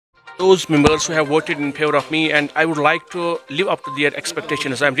those members who have voted in favor of me, and I would like to live up to their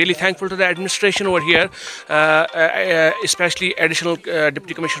expectations. I'm really thankful to the administration over here, especially Additional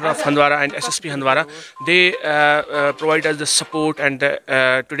Deputy Commissioner of Handwara and SSP Handwara. They provide us the support, and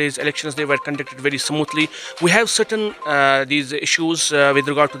today's elections, they were conducted very smoothly. We have certain these issues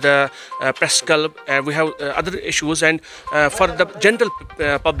with regard to the press club. We have other issues, and for the general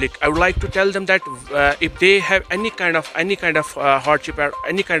public, I would like to tell them that if they have any kind of hardship or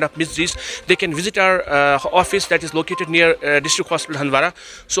any kind of miseries, they can visit our office that is located near District Hospital Handwara.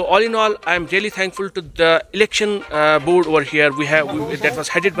 So all in all, I am really thankful to the election board over here. That was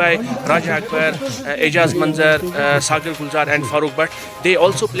headed by Raja Akbar, Ejaz Manzar, Sagar Gulzar and Farooq Bhatt. They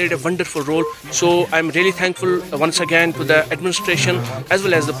also played a wonderful role. So I am really thankful once again to the administration as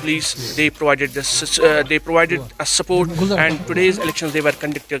well as the police. They provided us support, and today's elections, they were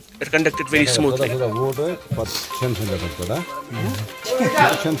conducted very smoothly.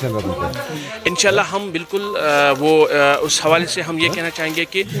 इंशाल्लाह हम बिल्कुल वो उस हवाले से हम ये कहना चाहेंगे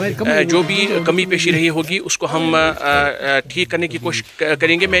कि जो भी कमी पेशी रही होगी उसको हम ठीक करने की कोशिश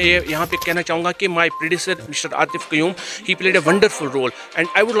करेंगे। मैं ये यहाँ पे कहना चाहूँगा कि my predecessor mister Atif Qayoom, he played a wonderful role and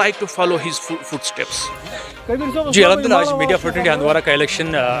I would like to follow his footsteps. जी अलहमदिल्ला, आज मीडिया फ्रेटर्निटी हंदवारा का इलेक्शन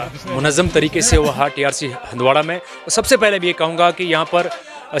मुनज़्ज़म तरीके से हुआ TRC हंदवारा में। और सबसे पहले भी ये कहूँगा कि यहाँ पर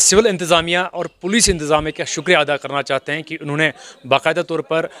सिविल इंतज़ामिया और पुलिस इंतज़ामिया का शुक्रिया अदा करना चाहते हैं कि उन्होंने बाकायदा तौर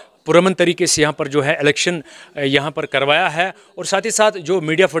पर पुरअमन तरीके से यहाँ पर जो है इलेक्शन यहाँ पर करवाया है। और साथ ही साथ जो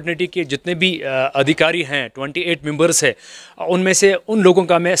मीडिया फ्रेटर्निटी के जितने भी अधिकारी हैं, 28 मेंबर्स हैं, उनमें से उन लोगों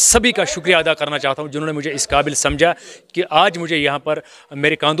का मैं सभी का शुक्रिया अदा करना चाहता हूँ जिन्होंने मुझे इस काबिल समझा कि आज मुझे यहाँ पर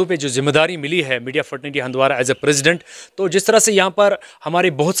मेरे कांधों पे जो जिम्मेदारी मिली है media fraternity Handwara as a president. तो जिस तरह से यहाँ पर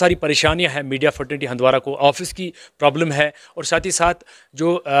हमारी बहुत सारी परेशानियाँ हैं, मीडिया फ्रेटर्निटी हंदवारा को ऑफिस की प्रॉब्लम है और साथ ही साथ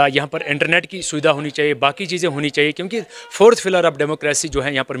जो यहाँ पर इंटरनेट की सुविधा होनी चाहिए, बाकी चीज़ें होनी चाहिए, क्योंकि फोर्थ पिलर ऑफ डेमोक्रेसी जो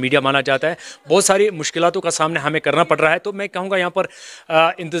है यहाँ पर मीडिया माना जाता है। बहुत सारी मुश्किलातों का सामना हमें करना पड़ रहा है। तो मैं कहूँगा यहाँ पर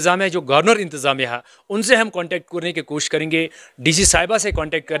इंतज़ामिया, जो गवर्नर इंतज़ामिया है, उनसे हम कांटेक्ट करने की कोशिश करेंगे, DC साहिबा से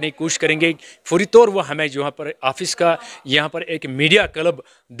कांटेक्ट करने की कोशिश करेंगे, फौरी तौर वो हमें जो यहाँ पर ऑफिस का यहाँ पर एक मीडिया क्लब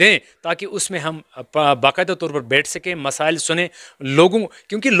दें ताकि उसमें हम बाकायदा तौर पर बैठ सकें, मसाइल सुने लोगों,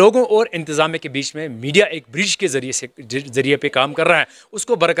 क्योंकि लोगों और इंतज़ामिया के बीच में मीडिया एक ब्रिज के ज़रिए पे काम कर रहा है।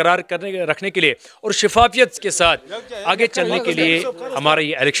 उसको बरकरार रखने के लिए और शफाफियत के साथ आगे चलने के लिए हमारा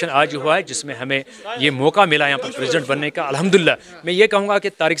ये इलेक्शन आज हुआ है, जिसमें हमें ये मौका मिला यहाँ पर प्रेसिडेंट बनने का। अल्हम्दुलिल्लाह मैं ये कहूँगा कि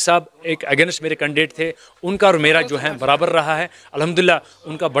तारिक साहब एक अगेंस्ट मेरे कैंडिडेट थे, उनका और मेरा जो है बराबर रहा है। अल्हम्दुलिल्लाह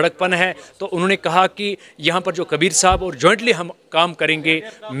उनका बड़कपन है, तो उन्होंने कहा कि यहाँ पर जो कबीर साहब और जॉइंटली हम काम करेंगे।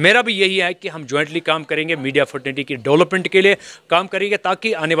 मेरा भी यही है कि हम जॉइंटली काम करेंगे, मीडिया फ्रेटर्निटी की डेवलपमेंट के लिए काम करेंगे,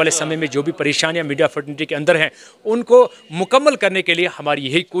 ताकि आने वाले समय में जो भी परेशानियाँ मीडिया फ्रेटर्निटी के अंदर हैं उनको मुकम्मल करने के लिए हमारी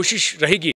यही कोशिश रहेगी।